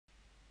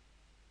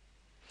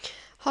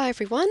Hi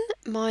everyone,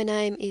 my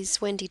name is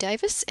Wendy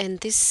Davis and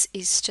this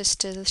is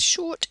just a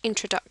short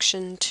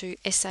introduction to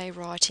essay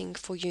writing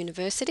for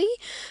university,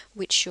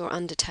 which you're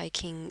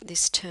undertaking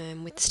this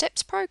term with the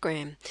STEPS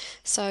program.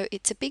 So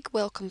it's a big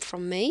welcome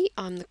from me.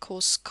 I'm the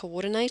course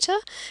coordinator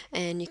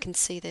and you can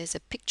see there's a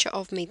picture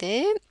of me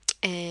there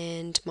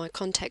and my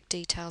contact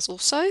details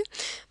also,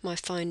 my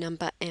phone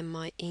number and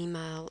my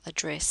email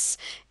address,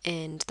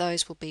 and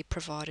those will be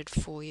provided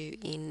for you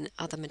in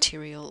other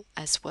material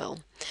as well.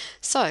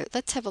 So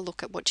let's have a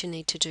look at what you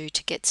need to do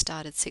to get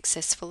started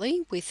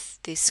successfully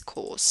with this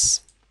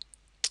course.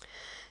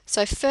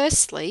 So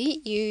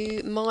firstly,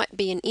 you might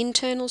be an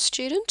internal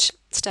student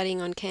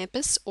studying on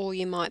campus, or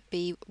you might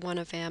be one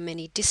of our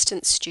many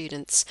distance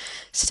students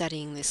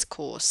studying this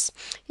course.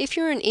 If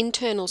you're an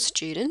internal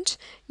student,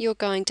 you're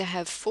going to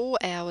have 4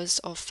 hours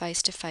of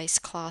face-to-face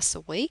class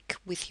a week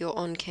with your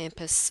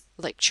on-campus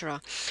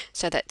lecturer.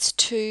 So that's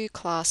 2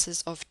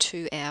 classes of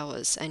 2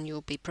 hours, and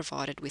you'll be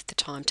provided with the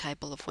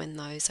timetable of when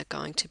those are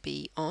going to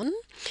be on.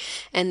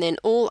 And then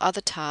all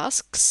other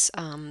tasks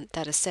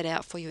that are set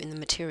out for you in the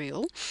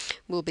material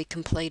will be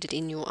completed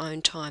in your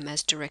own time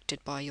as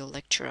directed by your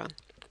lecturer.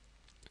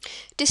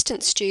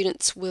 Distance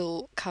students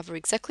will cover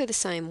exactly the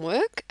same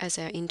work as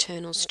our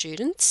internal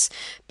students,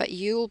 but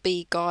you'll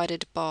be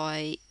guided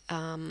by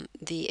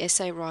the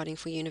Essay Writing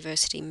for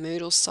University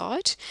Moodle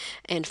site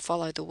and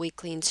follow the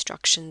weekly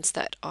instructions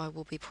that I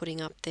will be putting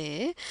up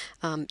there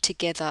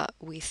together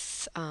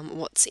with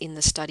what's in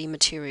the study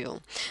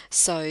material.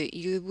 So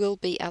you will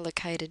be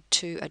allocated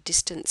to a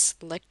distance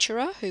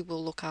lecturer who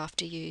will look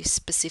after you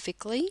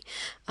specifically,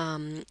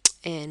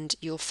 and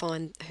you'll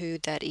find who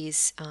that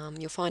is.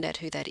 You'll find out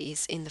who that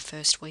is in the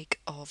first week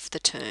of the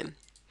term.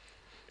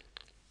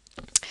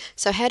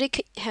 So how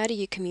do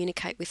you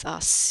communicate with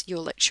us, your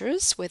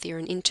lecturers, whether you're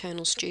an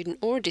internal student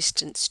or a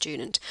distance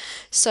student?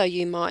 So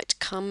you might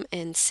come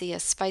and see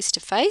us face to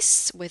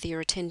face, whether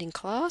you're attending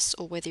class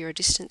or whether you're a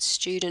distance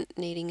student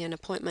needing an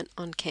appointment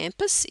on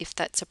campus, if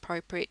that's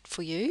appropriate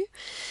for you.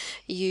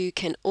 You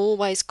can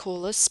always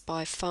call us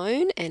by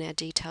phone and our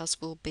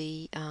details will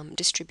be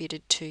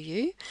distributed to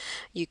you.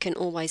 You can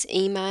always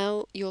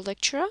email your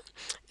lecturer,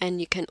 and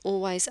you can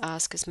always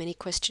ask as many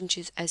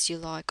questions as you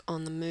like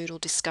on the Moodle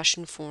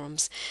discussion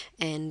forums,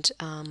 and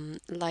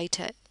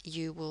later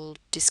you will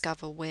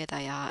discover where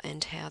they are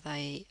and how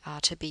they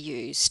are to be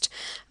used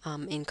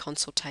in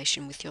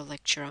consultation with your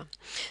lecturer.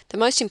 The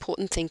most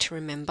important thing to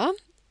remember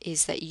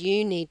is that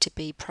you need to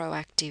be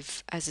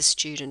proactive as a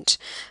student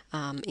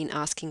in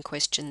asking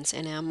questions,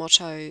 and our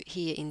motto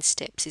here in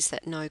STEPS is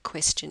that no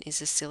question is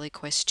a silly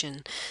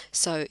question.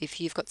 So if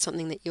you've got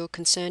something that you're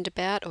concerned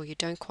about or you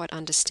don't quite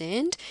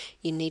understand,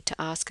 you need to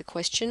ask a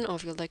question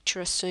of your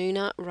lecturer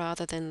sooner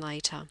rather than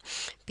later,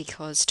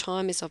 because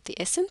time is of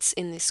the essence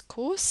in this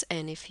course,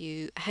 and if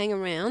you hang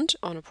around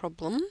on a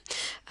problem,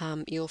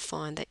 you'll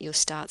find that you'll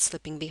start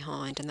slipping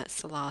behind, and that's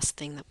the last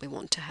thing that we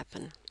want to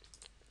happen.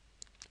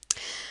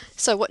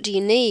 So what do you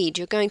need?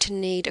 You're going to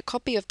need a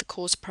copy of the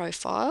course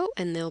profile,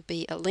 and there'll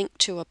be a link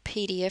to a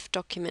PDF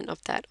document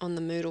of that on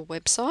the Moodle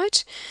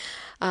website.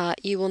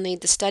 You will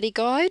need the study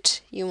guide,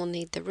 you will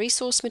need the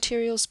resource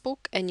materials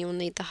book, and you will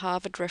need the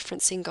Harvard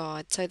referencing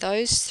guide. So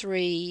those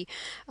 3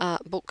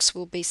 books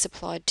will be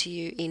supplied to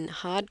you in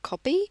hard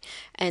copy,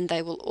 and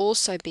they will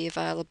also be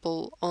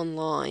available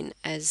online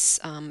as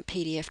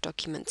PDF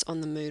documents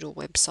on the Moodle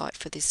website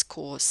for this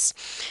course.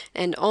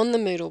 And on the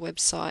Moodle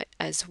website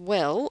as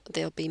well,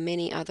 there'll be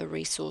many other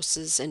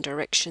resources and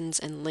directions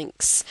and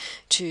links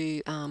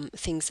to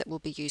things that will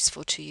be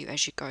useful to you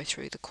as you go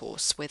through the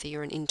course, whether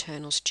you're an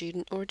internal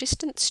student or a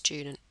distance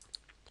student.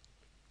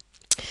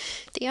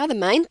 The other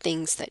main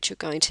things that you're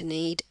going to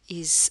need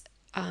is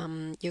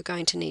you're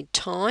going to need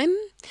time.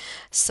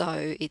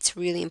 So it's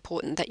really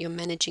important that you're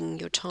managing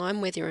your time,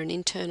 whether you're an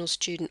internal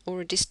student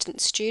or a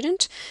distance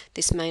student.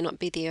 This may not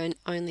be the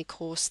only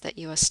course that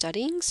you are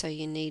studying, so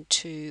you need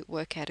to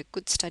work out a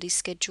good study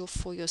schedule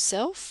for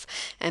yourself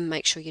and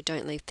make sure you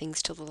don't leave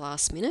things till the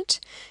last minute.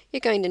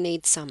 You're going to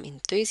need some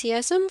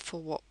enthusiasm for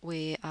what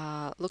we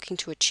are looking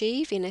to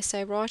achieve in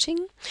essay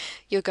writing.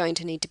 You're going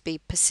to need to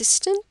be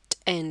persistent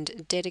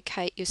and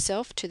dedicate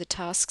yourself to the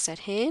tasks at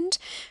hand,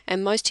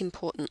 and most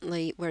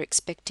importantly, we're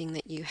expecting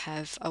that you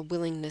have a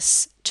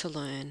willingness to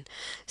learn.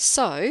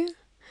 So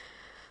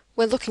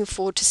we're looking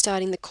forward to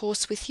starting the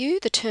course with you.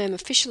 The term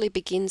officially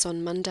begins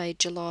on Monday,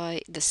 July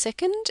the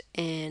 2nd,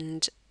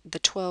 and the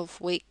 12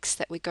 weeks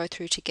that we go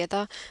through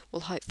together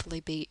will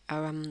hopefully be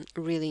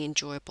really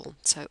enjoyable.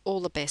 So all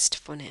the best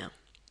for now.